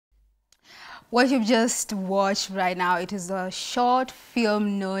What you've just watched right now, it is a short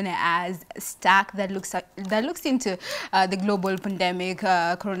film known as Stack that looks into the global pandemic,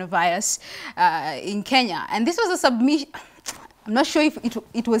 coronavirus in Kenya. And this was a submission. I'm not sure if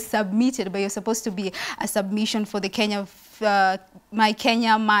it was submitted, but you're supposed to be a submission for the Kenya My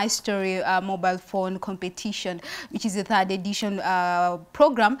Kenya, My Story mobile phone competition, which is the third edition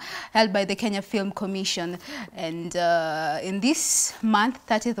program held by the Kenya Film Commission. And in this month,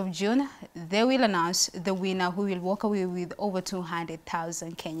 30th of June, they will announce the winner who will walk away with over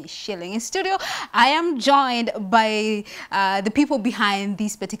 200,000 Kenya shilling. In studio, I am joined by the people behind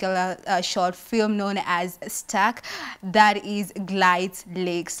this particular short film known as Stack, that is Glides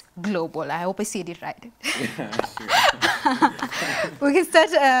Lakes Global. I hope I said it right. Yeah, sure. We can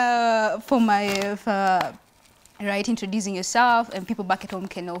start right, introducing yourself, and people back at home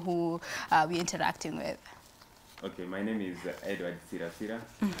can know who we're interacting with. Okay, my name is Edward Sirasira.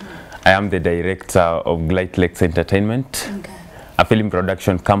 I am the director of Glides Lakes Entertainment, a film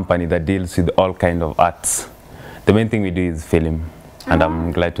production company that deals with all kinds of arts. The main thing we do is film, and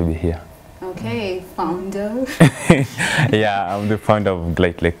I'm glad to be here. Okay, founder. Yeah, I'm the founder of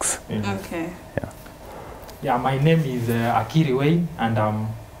Glides Lakes. Okay. Yeah. Yeah, my name is Akiri Wayne, and I'm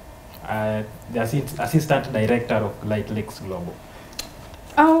the assistant director of Glides Lakes Global.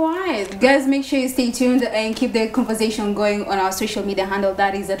 All right, guys, make sure you stay tuned and keep the conversation going on our social media handle.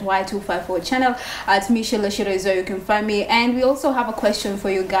 That is at Y254 channel. At Michelle Lashira is where you can find me. And we also have a question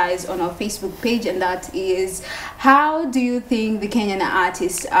for you guys on our Facebook page, and that is, how do you think the Kenyan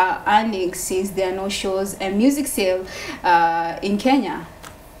artists are earning since there are no shows and music sale in Kenya?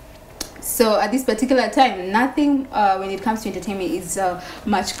 So at this particular time, nothing when it comes to entertainment is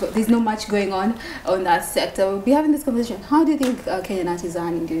there's not much going on that sector. We'll be having this conversation. How do you think Kenyan artists are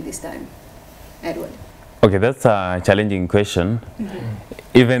earning during this time, Edward? Okay, that's a challenging question.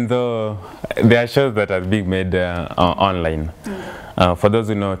 Even though there are shows that are being made online. For those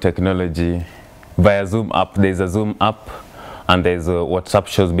who know technology, via Zoom app, there's a Zoom app, and there's WhatsApp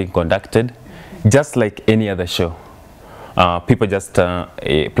shows being conducted, just like any other show. People just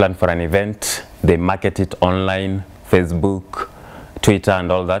plan for an event, they market it online, Facebook, Twitter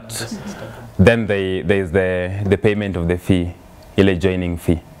and all that. Then there's the payment of the fee, a joining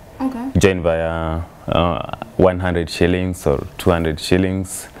fee. Okay. Join via 100 shillings or 200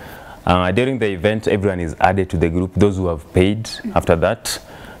 shillings. During the event, everyone is added to the group, those who have paid. After that,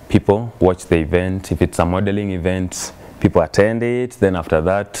 people watch the event. If it's a modeling event, people attend it. Then after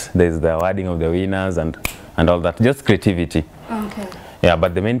that, there's the awarding of the winners and all that, just creativity. Okay. Yeah,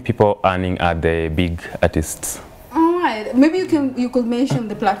 but the main people earning are the big artists. All right, maybe you could mention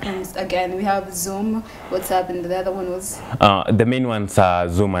the platforms again. We have Zoom, WhatsApp, and the other one was? The main ones are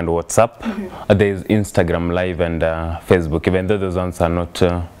Zoom and WhatsApp. There's Instagram Live and Facebook, even though those ones are not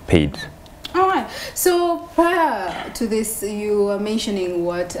paid. All right, so prior to this, you were mentioning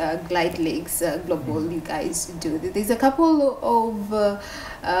what Glides Lakes Global you guys do. There's a couple of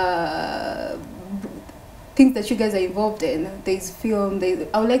things that you guys are involved in. There's film.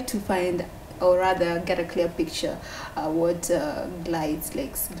 I would like to find, or rather get a clear picture what Glides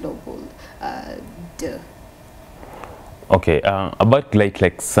Lakes Global do. Okay, about Glides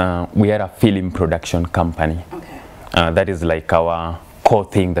Lakes, we are a film production company. Okay. That is like our core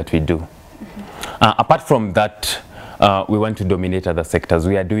thing that we do. Apart from that, we want to dominate other sectors.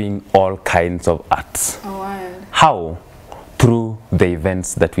 We are doing all kinds of arts. Oh, wow. How? Through the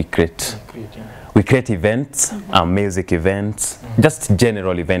events that we create. We create events, music events, just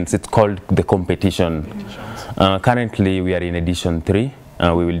general events. It's called the competition. Currently, we are in edition 3.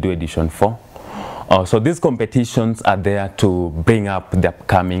 We will do edition 4. So these competitions are there to bring up the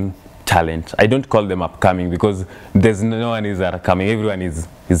upcoming talent. I don't call them upcoming because there's no one is upcoming. Everyone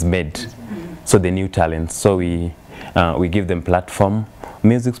is made. So the new talents. So we give them platform,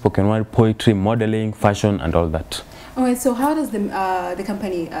 music, spoken word, poetry, modeling, fashion, and all that. All right, so how does the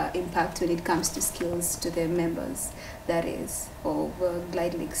company impact when it comes to skills to their members, that is, of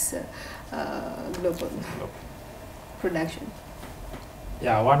Glides Lakes Global production?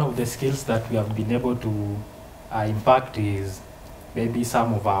 Yeah, one of the skills that we have been able to impact is maybe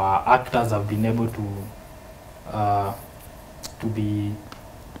some of our actors have been able to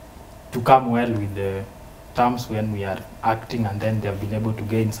come well with the terms when we are acting, and then they have been able to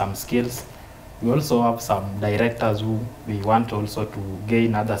gain some skills. We also have some directors who we want also to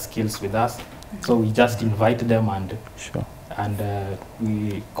gain other skills with us. So we just invite them and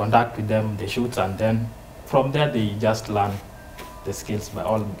we conduct with them the shoots, and then from there they just learn the skills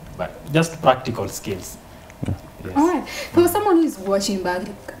by just practical skills. Yes. All right. For someone who is watching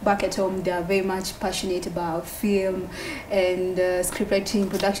back at home, they are very much passionate about film and scriptwriting,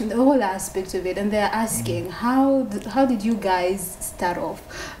 production, the whole aspect of it, and they are asking how did you guys start off,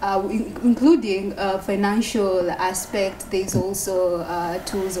 including financial aspect. There's also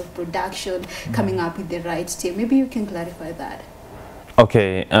tools of production, coming up with the right team. Maybe you can clarify that.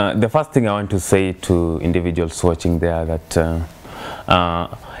 Okay, the first thing I want to say to individuals watching there that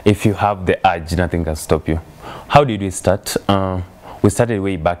if you have the urge, nothing can stop you. How did we start? We started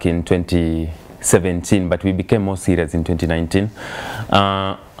way back in 2017, but we became more serious in 2019.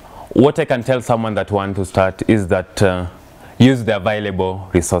 What I can tell someone that wants to start is that use the available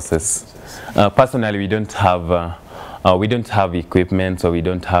resources. Personally, we don't have equipment, so we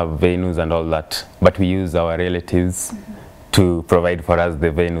don't have venues and all that, but we use our relatives to provide for us the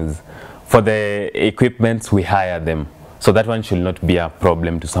venues. For the equipment, we hire them. So that one should not be a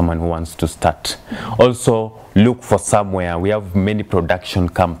problem to someone who wants to start. Also, look for somewhere. We have many production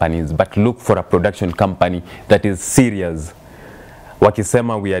companies, but look for a production company that is serious.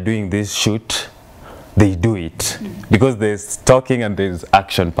 Wakisema we are doing this shoot, they do it. Because there's talking and there's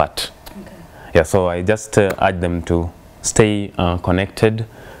action part. Okay. Yeah, so I just urge them to stay connected,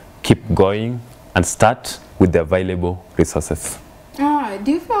 keep going, and start with the available resources.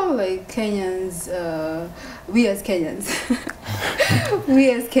 Do you feel like Kenyans, we as Kenyans,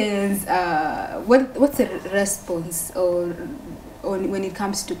 what's the response when it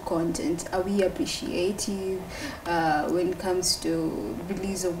comes to content? Are we appreciative when it comes to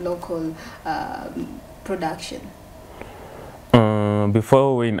release of local production?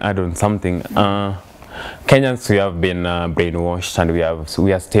 Before we add on something, Kenyans, we have been brainwashed, and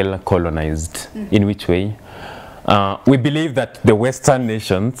we are still colonized. In which way? We believe that the Western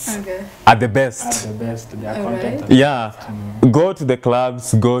nations are the best. They are content. Yeah, go to the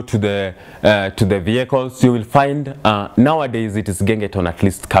clubs, go to the vehicles. You will find nowadays it is gengeton at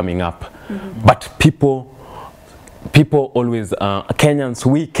least coming up, but people always Kenyans,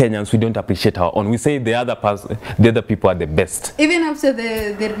 we don't appreciate our own. We say the other people are the best. Even after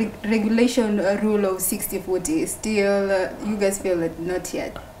the regulation rule of 60-40, still you guys feel that not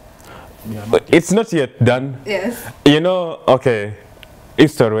yet. It's not yet done. Yes. You know, okay,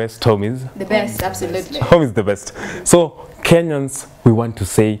 East or West, home is the best, absolutely. Home is the best. So Kenyans, we want to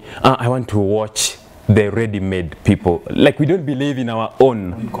say, I want to watch the ready-made people. Like, we don't believe in our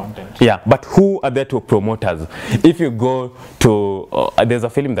own content. Yeah, but who are there to promote us? If you go to, there's a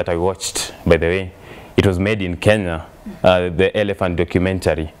film that I watched, by the way. It was made in Kenya, the elephant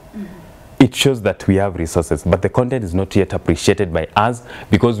documentary. It shows that we have resources, but the content is not yet appreciated by us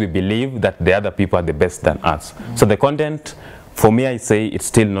because we believe that the other people are the best than us. So the content, for me, I say it's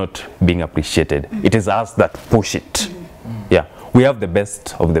still not being appreciated. It is us that push it. Yeah, we have the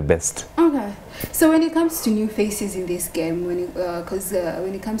best of the best. Okay. So when it comes to new faces in this game, when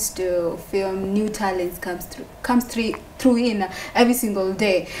it comes to film, new talents comes through in every single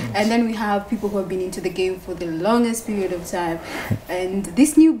day, and then we have people who have been into the game for the longest period of time, and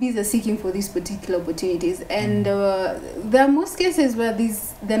these newbies are seeking for these particular opportunities, and there are most cases where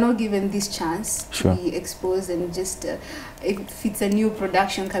they're not given this chance to be exposed, and just if it's a new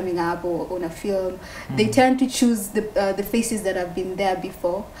production coming up or on a film, they tend to choose the faces that have been there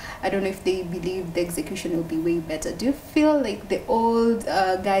before. I don't know if they believe the execution will be way better. Do you feel like the old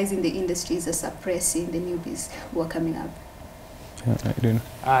guys in the industries are suppressing the newbies who are coming up? I don't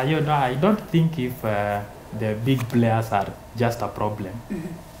know. I don't think if the big players are just a problem.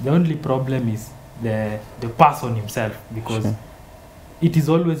 The only problem is the person himself, because it is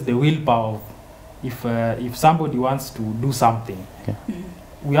always the willpower. If somebody wants to do something,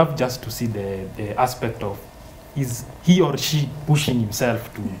 we have just to see the aspect of, is he or she pushing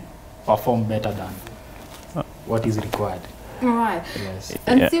himself to perform better than what is required. All right. Yes.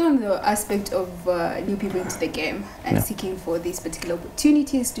 And still on the aspect of new people into the game and seeking for these particular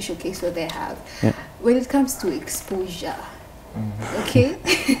opportunities to showcase what they have. When it comes to exposure, okay,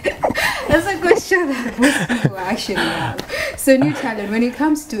 that's a question that most people actually have. So new talent, when it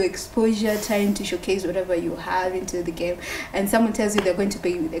comes to exposure, trying to showcase whatever you have into the game, and someone tells you they're going to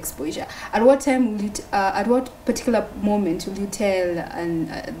pay you with exposure, at what time will you at what particular moment will you tell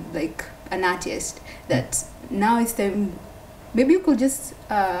an artist that now it's time? Maybe you could just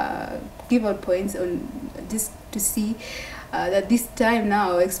give out points on just to see that this time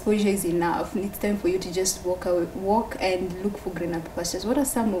now exposure is enough. It's time for you to just walk and look for greener pastures. What are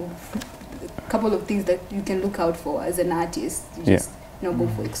a couple of things that you can look out for as an artist to just go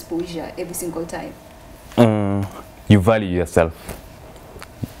for exposure every single time? You value yourself.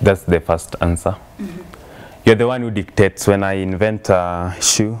 That's the first answer. you're the one who dictates. When I invent a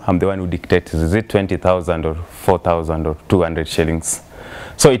shoe, I'm the one who dictates. Is it 20,000 or 4,000 or 200 shillings?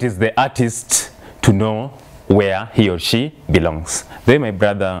 So it is the artist to know where he or she belongs. Then my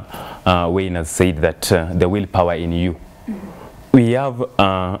brother Wayne has said that the willpower in you. We have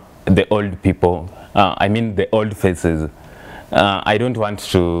the old people, I mean the old faces. I don't want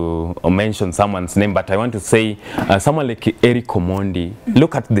to mention someone's name, but I want to say someone like Eric Omondi.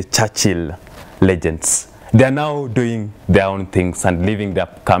 Look at the Churchill legends. They are now doing their own things and leaving their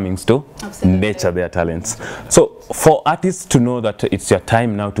comings to nurture their talents. So for artists to know that it's your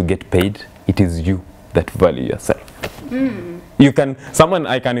time now to get paid, it is you that value yourself. You can,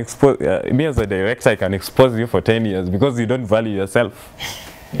 I can expose, me as a director, I can expose you for 10 years because you don't value yourself.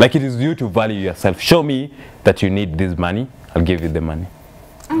 Like it is you to value yourself. Show me that you need this money, I'll give you the money.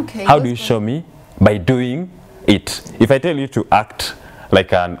 Okay. How do you show me? By doing it. If I tell you to act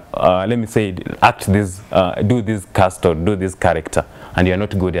like an, let me say, act this, do this cast or do this character, and you're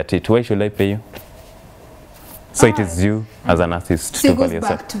not good at it, why should I pay you? So it is you as an artist so to it goes value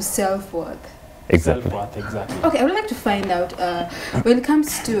yourself. back to self-worth. Exactly. Self-worth, exactly. Okay, I would like to find out when it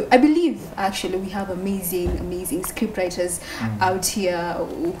comes to, I believe actually we have amazing script writers out here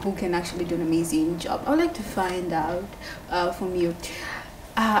who can actually do an amazing job. I would like to find out from you,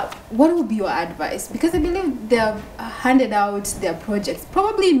 what would be your advice? Because I believe they have handed out their projects,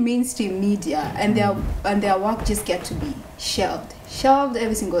 probably in mainstream media, and their work just get to be shelved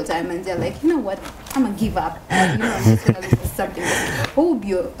every single time, and they're like, you know what, I'm gonna give up. I'm just gonna look for something else. What would be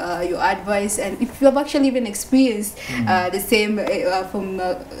your advice? And if you have actually even experienced the same from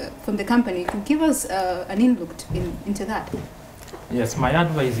the company, could give us an in-look into that. Yes, my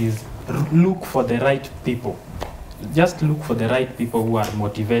advice is look for the right people. Just look for the right people who are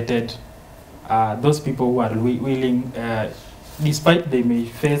motivated, those people who are willing, despite they may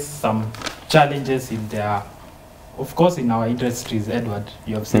face some challenges in their, of course in our industries, Edward,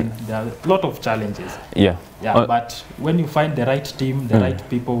 you have seen there are a lot of challenges. Yeah. But when you find the right team, the right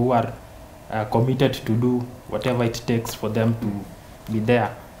people who are committed to do whatever it takes for them to be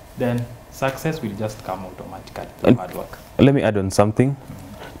there, then success will just come automatically from hard work. Let me add on something.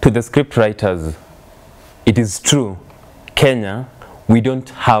 To the script writers, it is true, Kenya, we don't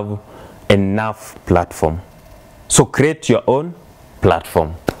have enough platform. So create your own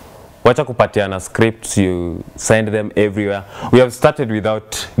platform. Wacha kupatiana scripts, you send them everywhere. We have started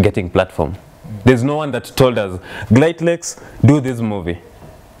without getting platform. There's no one that told us, Great Lakes, do this movie.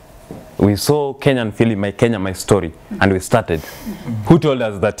 We saw Kenyan film, My Kenya, My Story, and we started. Who told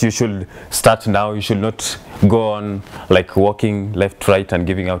us that you should start now, you should not go on like walking left, right, and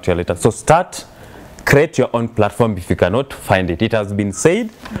giving out your letters. So start, create your own platform if you cannot find it. It has been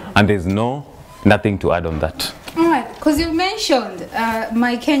said, and there's nothing to add on that. All right, because you mentioned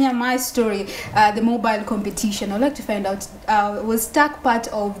My Kenya, My Story, the mobile competition. I'd like to find out, was Stack part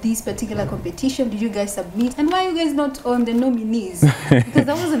of this particular competition? Did you guys submit? And why are you guys not on the nominees? Because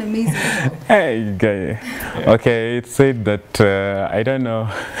that was an amazing job. Hey, guy. Yeah. Okay, it said that, I don't know,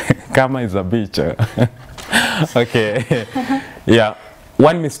 karma is a bitch. Okay, yeah.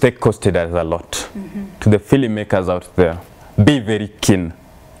 One mistake costed us a lot. To the filmmakers out there, be very keen.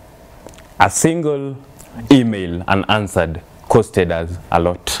 A single email unanswered costed us a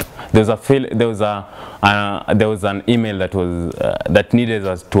lot. There was an email that was that needed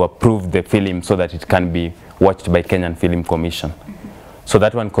us to approve the film so that it can be watched by Kenyan Film Commission. So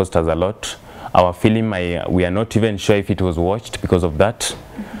that one cost us a lot. Our film, we are not even sure if it was watched because of that.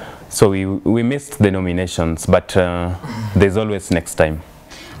 So we missed the nominations, but there's always next time.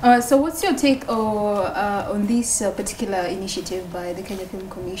 So what's your take on this particular initiative by the Kenya Film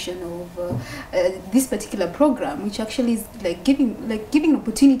Commission of this particular program, which actually is like giving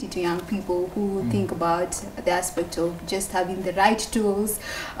opportunity to young people who think about the aspect of just having the right tools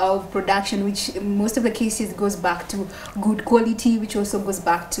of production, which in most of the cases goes back to good quality, which also goes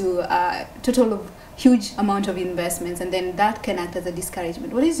back to total of huge amount of investments, and then that can act as a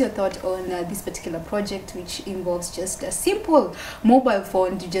discouragement. What is your thought on this particular project, which involves just a simple mobile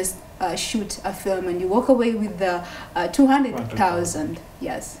phone to just shoot a film and you walk away with the 200,000?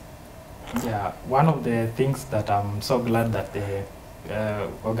 Yes. Yeah, one of the things that I'm so glad that the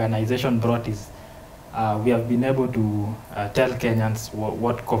organization brought is we have been able to tell Kenyans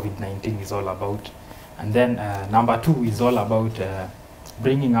what COVID-19 is all about. And then number two is all about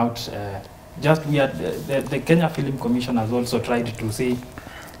bringing out just we are the Kenya Film Commission has also tried to see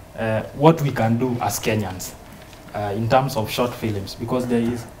what we can do as Kenyans in terms of short films, because there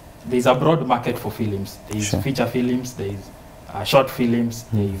is a broad market for films. There is feature films, there is short films,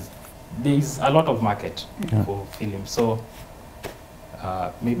 there is a lot of market for films. So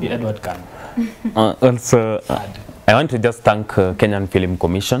maybe Edward can Also, add. I want to just thank Kenyan Film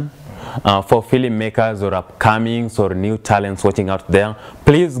Commission for filmmakers or upcomings or new talents watching out there.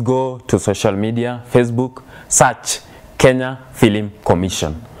 Please go to social media, Facebook, search Kenya Film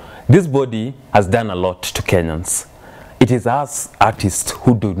Commission. This body has done a lot to Kenyans. It is us artists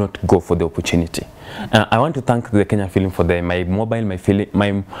who do not go for the opportunity. I want to thank the Kenya Film for my mobile,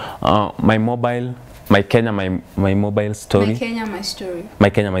 my Kenya, my mobile story. My Kenya, my story. My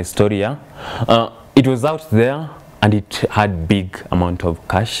Kenya, my story, yeah. It was out there and it had big amount of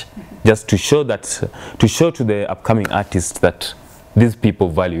cash, just to show that, to the upcoming artists that these people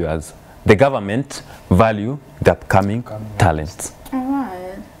value us. The government value the upcoming talents. All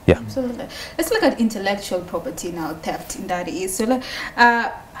right. Yeah. Absolutely. Let's look at intellectual property now, theft in that is. So,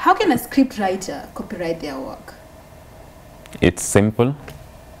 how can a script writer copyright their work? It's simple.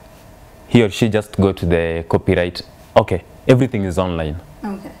 He or she just go to the copyright. Okay, everything is online.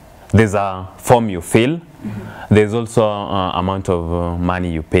 Okay. There's a form you fill. There's also amount of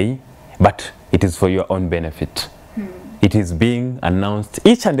money you pay, but it is for your own benefit. It is being announced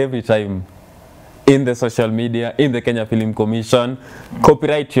each and every time in the social media, in the Kenya Film Commission.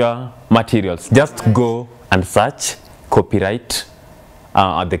 Copyright your materials. Just go and search copyright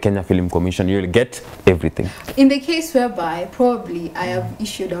at the Kenya Film Commission. You will get everything. In the case whereby probably I have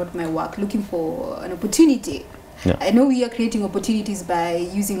issued out my work looking for an opportunity. Yeah. I know we are creating opportunities by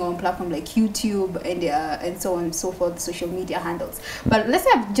using our own platform like YouTube and so on and so forth, social media handles. But let's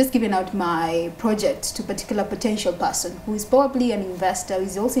say I've just given out my project to a particular potential person who is probably an investor, who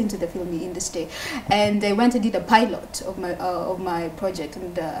is also into the film industry, and they went and did a pilot of my project.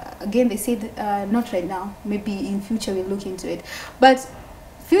 And again, they said not right now. Maybe in future we'll look into it. But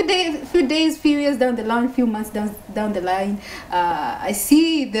few years down the line, few months down the line, I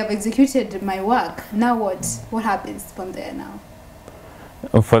see they've executed my work. Now what happens from there now?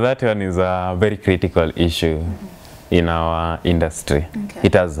 For that one is a very critical issue in our industry. Okay.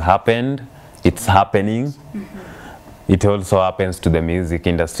 It has happened, it's happening. It also happens to the music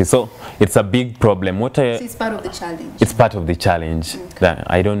industry. So it's a big problem. So it's part of the challenge. It's part of the challenge. Okay.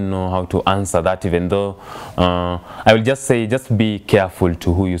 I don't know how to answer that, even though I will just say, just be careful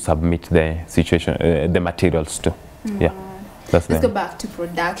to who you submit the situation, the materials to. Yeah. Let's go back to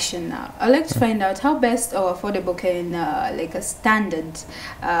production now. I'd like to find out how best or affordable can like a standard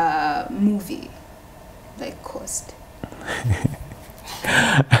movie like cost.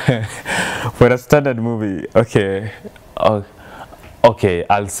 For a standard movie, okay, okay,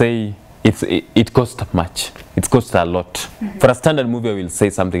 I'll say it costs much. It costs a lot. For a standard movie, I will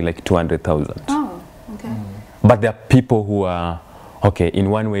say something like 200,000. Oh, okay. But there are people who are, okay, in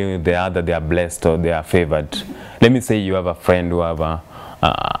one way or the other, they are blessed or they are favored. Let me say you have a friend who have a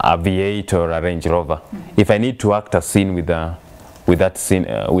V8 or a Range Rover. If I need to act a scene with that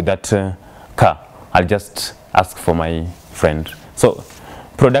car, I'll just ask for my friend. So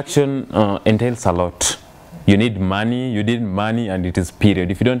production entails a lot. You need money, and it is period.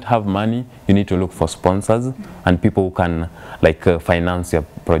 If you don't have money, you need to look for sponsors and people who can like finance your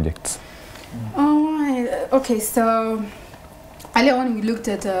projects. All right. Okay, so earlier on we looked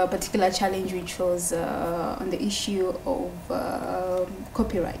at a particular challenge which was on the issue of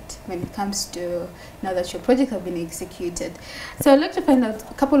copyright when it comes to now that your project have been executed. So I'd like to find out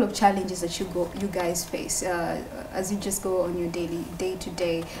a couple of challenges that you guys face as you just go on your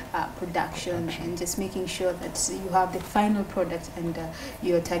day-to-day production and just making sure that you have the final product and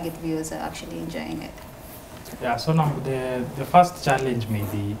your target viewers are actually enjoying it. Yeah, so now the first challenge may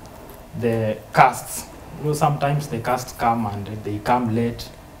be the casts. You know, sometimes the cast come and they come late.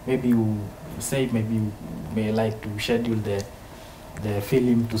 Maybe you say maybe you may like to schedule the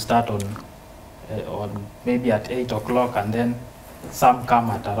film to start on maybe at 8 o'clock, and then some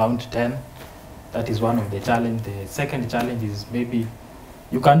come at around 10. That is one of the challenge. The second challenge is maybe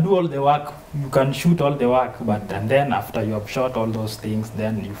you can do all the work, you can shoot all the work, but and then after you have shot all those things,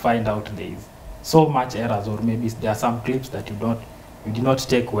 then you find out there is so much errors, or maybe there are some clips that you did not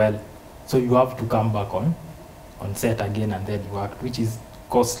take well. So you have to come back on set again and then work, which is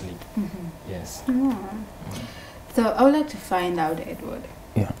costly. Yes. So I would like to find out, Edward.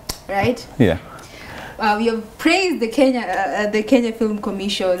 Yeah. Right? Yeah. We have praised the Kenya Film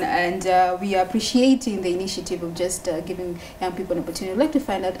Commission, and we are appreciating the initiative of just giving young people an opportunity. I'd like to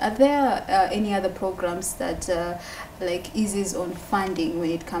find out, are there any other programs that like eases on funding when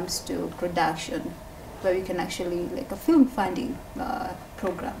it comes to production, where we can actually like a film funding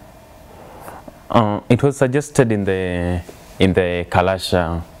program? It was suggested in the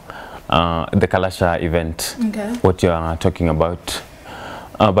Kalasha event. Okay. What you are talking about,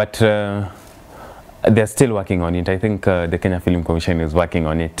 but they're still working on it. I think the Kenya Film Commission is working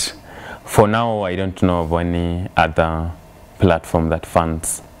on it. For now, I don't know of any other platform that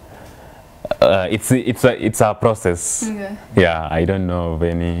funds. It's a process. Okay. Yeah, I don't know of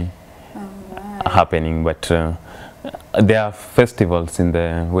any happening, but there are festivals in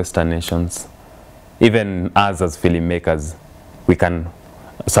the Western nations. Even us as filmmakers, we can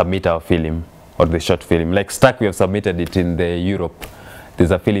submit our film or the short film. Like Stack, we have submitted it in the Europe.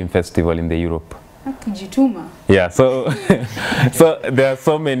 There's a film festival in the Europe. Kujituma. Yeah, so so there are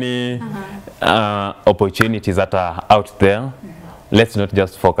so many opportunities that are out there. Let's not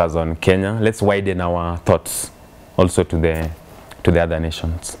just focus on Kenya. Let's widen our thoughts also to the other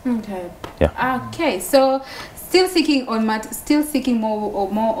nations. Okay. Yeah. Okay. So still seeking more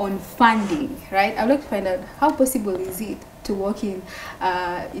on funding, right? I'd like to find out how possible is it to walk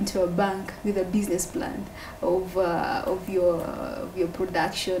into a bank with a business plan of your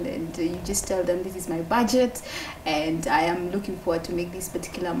production, and you just tell them this is my budget and I am looking forward to make this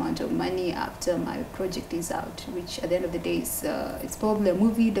particular amount of money after my project is out, which at the end of the day is it's probably a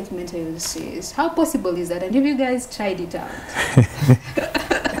movie, documentary, or series. How possible is that, and have you guys tried it out?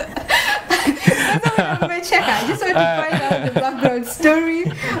 I just want to find out the background story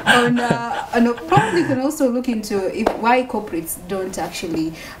and probably can also look into why corporates don't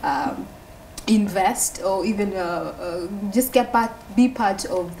actually invest or even just be part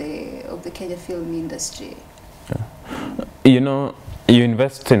of the Kenya film industry. You know, you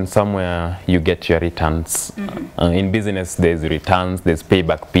invest in somewhere, you get your returns. In business, there's returns, there's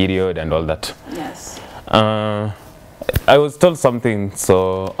payback period, and all that. Yes. I was told something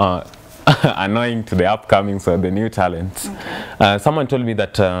so annoying to the upcoming, so the new talents. Okay. Someone told me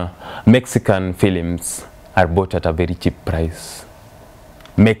that Mexican films are bought at a very cheap price.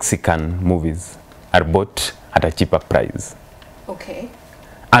 Mexican movies are bought at a cheaper price. Okay.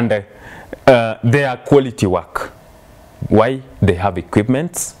 And they are quality work. Why? They have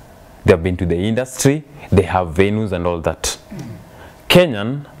equipment, they have been to the industry, they have venues and all that.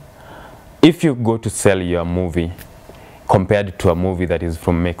 Kenyan, if you go to sell your movie compared to a movie that is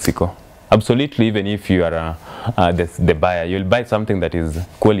from Mexico, absolutely, even if you are the buyer, you'll buy something that is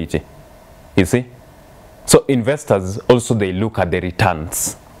quality, you see? So investors also, they look at the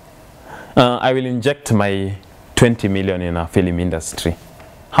returns. I will inject my 20 million in a film industry.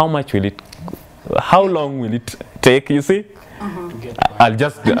 How much will it, how long will it take, you see? To get I'll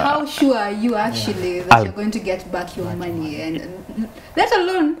just... and how sure are you actually that you're going to get back your money, and let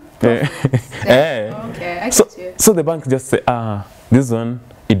alone profits? Okay, I get you. So the bank just say, this one,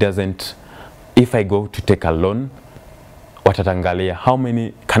 it doesn't, if I go to take a loan, watatangalia, how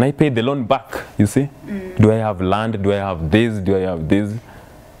many, can I pay the loan back, you see? Do I have land, do I have this, do I have this?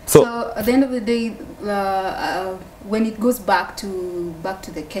 So at the end of the day, when it goes back to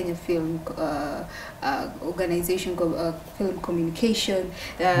the Kenya Film Organization, Film Communication,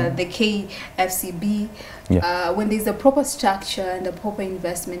 the KFCB, when there's a proper structure and a proper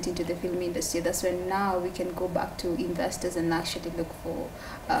investment into the film industry, that's when now we can go back to investors and actually look for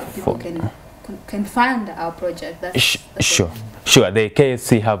people can fund our project. That's sure. The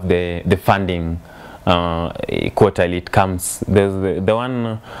KFC have the funding. Quarterly it comes. There's the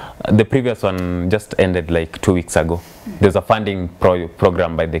one, the previous one just ended like 2 weeks ago. There's a funding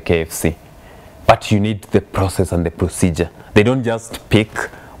program by the KFC, but you need the process and the procedure. They don't just pick,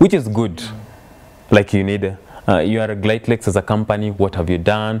 which is good. Like you need you are a Glitelex as a company, what have you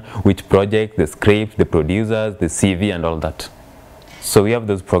done, which project, the script, the producers, the CV and all that. So we have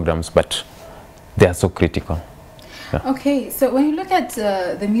those programs, but they are so critical. Yeah. Okay, so when you look at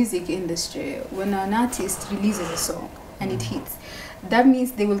the music industry, when an artist releases a song and it hits, that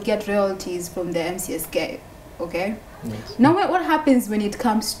means they will get royalties from the MCSK, okay? Yes. Now what happens when it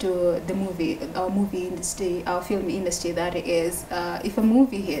comes to the movie industry, our film industry, that is, if a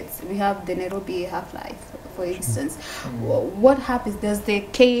movie hits, we have the Nairobi Half-Life, for instance, what happens? Does the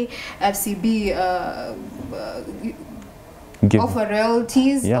KFCB offer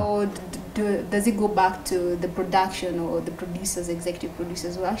royalties, or does it go back to the production or the producers, executive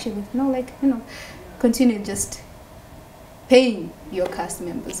producers, who actually continue just paying your cast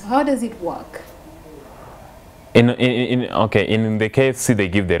members? How does it work? In the KFC they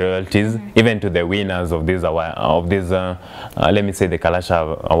give the royalties even to the winners of these let me say the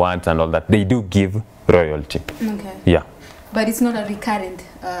Kalasha awards and all that. They do give royalty. Okay. Yeah. But it's not a recurrent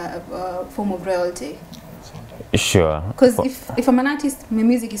form of royalty. Sure. Because if I'm an artist, my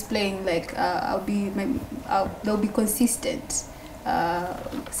music is playing, like there'll be consistent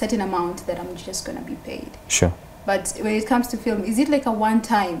certain amount that I'm just gonna be paid. Sure. But when it comes to film, is it like a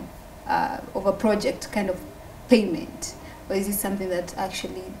one-time of a project kind of payment, or is it something that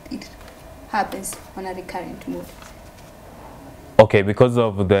actually it happens on a recurrent mode? Okay, because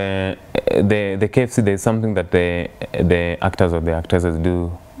of the KFC, there's something that the actors or the actresses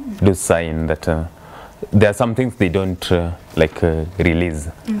do sign that there are some things they don't release.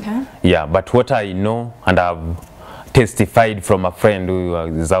 Okay. Yeah, but what I know, and I've testified from a friend who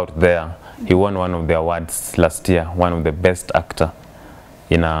is out there, he won one of the awards last year, one of the best actor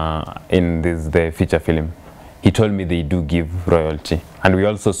in the feature film. He told me they do give royalty, and we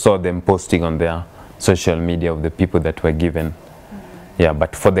also saw them posting on their social media of the people that were given. Yeah,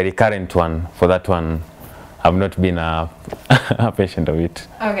 but for the recurrent one, for that one, I've not been a patient of it.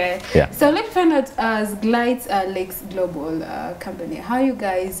 Okay. Yeah. So let's find out, as Glides Lakes Global company, how are you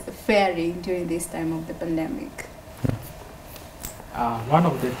guys faring during this time of the pandemic? One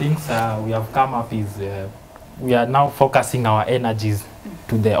of the things we have come up is we are now focusing our energies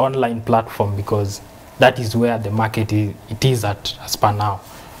to the online platform, because that is where the market is at as per now.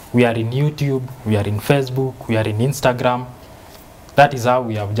 We are in YouTube, we are in Facebook, we are in Instagram. That is how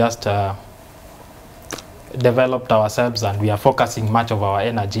we have just developed ourselves, and we are focusing much of our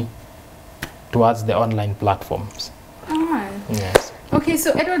energy towards the online platforms. All right. Yes. Okay,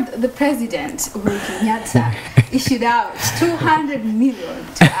 so Edward, the president, Uhuru Kenyatta, issued out 200 million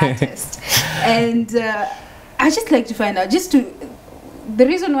to artists. And I'd just like to find out, the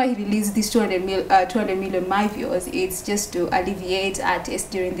reason why he released this 200 million, my viewers, is just to alleviate artists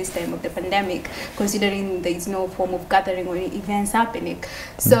during this time of the pandemic, considering there is no form of gathering or events happening.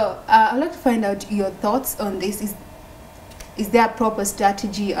 So I'd like to find out your thoughts on this. Is there a proper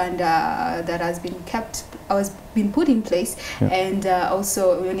strategy and that has been put in place? Yeah. And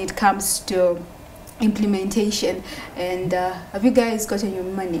also when it comes to implementation, and have you guys gotten your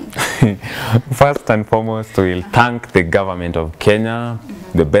money? First and foremost, we'll thank the government of Kenya,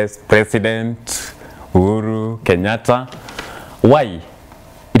 the best president, Uhuru Kenyatta. Why?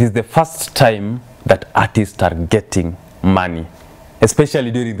 It is the first time that artists are getting money, especially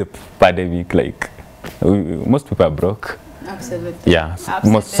during the pandemic. Like, most people are broke. Absolutely. Yeah,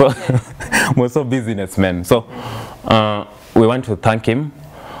 Absolutely. most so businessmen. So we want to thank him.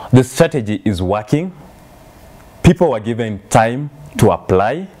 The strategy is working. People were given time to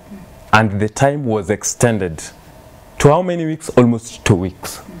apply, and the time was extended to how many weeks? Almost 2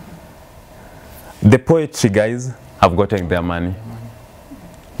 weeks. The poetry guys have gotten their money.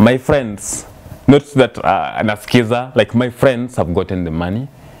 My friends, not that Anaskiza, like my friends have gotten the money,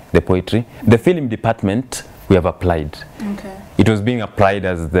 the poetry. The film department, we have applied. Okay. It was being applied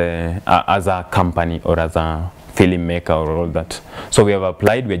as a company or as a filmmaker or all that. So we have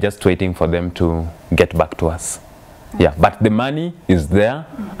applied, we're just waiting for them to get back to us. Yeah, but the money is there,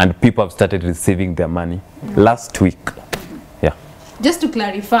 and people have started receiving their money last week. Yeah. Just to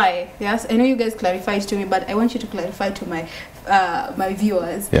clarify, yes, I know you guys clarified to me, but I want you to clarify to my my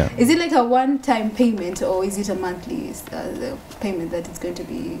viewers. Yeah. Is it like a one-time payment, or is it a monthly payment that is going to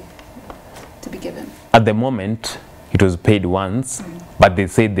be given? At the moment, it was paid once, but they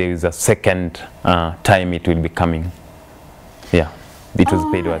say there is a second time it will be coming. Yeah, it was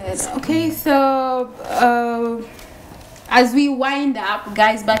paid once. Okay, so as we wind up,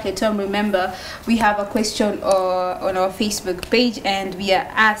 guys back at home, remember we have a question on our Facebook page, and we are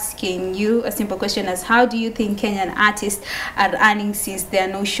asking you a simple question as: how do you think Kenyan artists are earning since there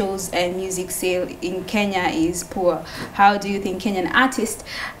are no shows and music sale in Kenya is poor? How do you think Kenyan artists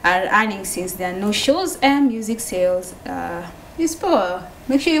are earning since there are no shows and music sales is poor?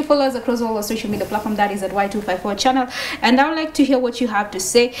 Make sure you follow us across all our social media platforms. That is at Y254 channel. And I would like to hear what you have to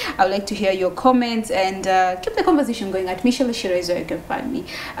say. I would like to hear your comments, and keep the conversation going. At Michelle Shiro is where you can find me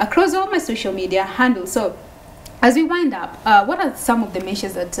across all my social media handles. So as we wind up, what are some of the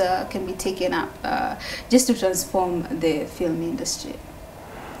measures that can be taken up just to transform the film industry?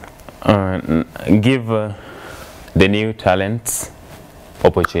 Give the new talents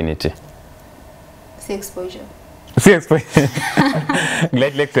opportunity. Say exposure.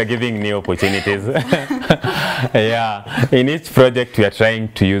 Glad Lakes are giving new opportunities. Yeah, in each project we are trying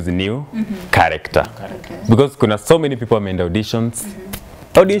to use new character. Okay. Because kuna so many people made auditions.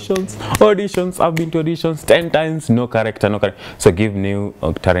 Auditions, I've been to auditions 10 times, no character. So give new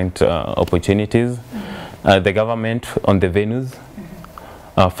talent opportunities. The government on the venues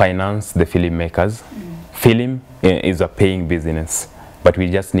finance the filmmakers. Film is a paying business, but we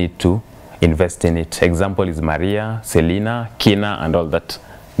just need to invest in it. Example is Maria, Selena, Kina, and all that.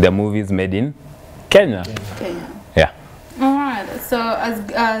 They're movies made in Kenya. Yeah. All right. So I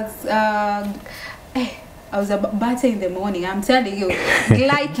was about in the morning. I'm telling you,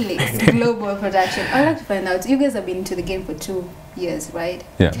 Glides Lakes Global Production. I'd like to find out. You guys have been into the game for 2 years, right?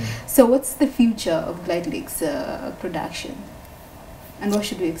 Yeah. So what's the future of Glides Lakes production, and what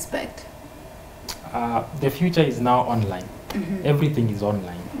should we expect? The future is now online. Everything is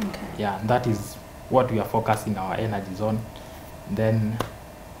online. Okay. Yeah, that is what we are focusing our energies on. Then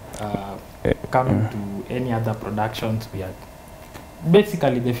coming to any other productions, we are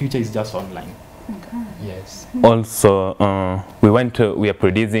basically the future is just online. Okay. Yes. Also, we are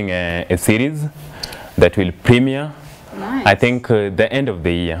producing a series that will premiere. Nice. I think the end of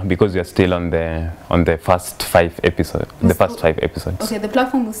the year, because we are still on the first 5 episodes. The first 5 episodes. Okay, the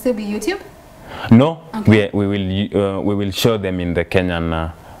platform will still be YouTube? No, Okay. we will show them in the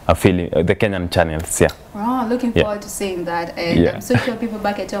Kenyan the Kenyan channels. Yeah. Oh, looking Yeah. forward to seeing that, and Yeah. I'm so sure people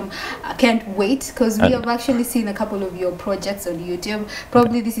back at home can't wait, because we have actually seen a couple of your projects on YouTube.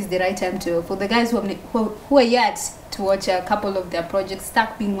 Probably this is the right time for the guys who are yet to watch a couple of their projects,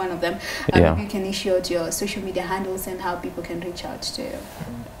 Stack being one of them. Yeah. Maybe you can issue out your social media handles and how people can reach out to you.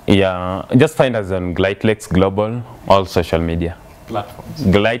 Yeah, just find us on Glytlex Global, all social media. Platforms.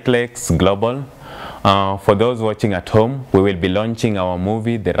 Glytlex Global. For those watching at home, we will be launching our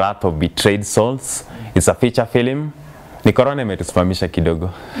movie, The Wrath of Betrayed Souls. It's a feature film. Ni corona imetusimamisha kidogo.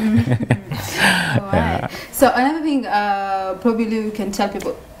 Alright. So another thing, probably we can tell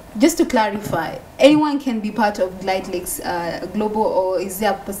people, just to clarify, anyone can be part of Glytlex Global, or is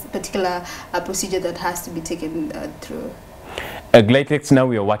there a particular procedure that has to be taken through? Glytlex, now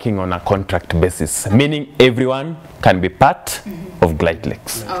we are working on a contract basis, meaning everyone can be part of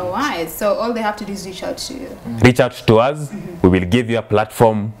Glytlex. Alright, so all they have to do is reach out to you. Reach out to us. We will give you a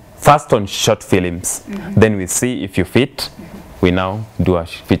platform first on short films. Then we see if you fit. We now do a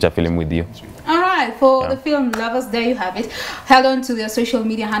feature film with you. Alright, for the film lovers, there you have it. Head on to their social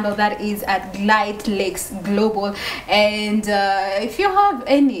media handle, that is at Glytlex Global. And if you have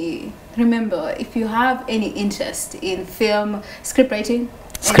any, remember, if you have any interest in film, script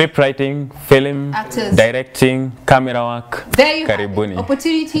writing, film, actors, directing, camera work, there you have karibuni. it.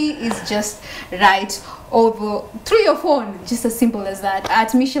 Opportunity is just right over through your phone, just as simple as that.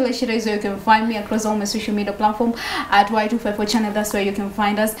 At Michelle Eshiraizo, you can find me across all my social media platform. At Y254 channel, that's where you can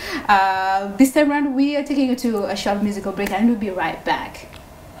find us. This time around, we are taking you to a short musical break, and we'll be right back.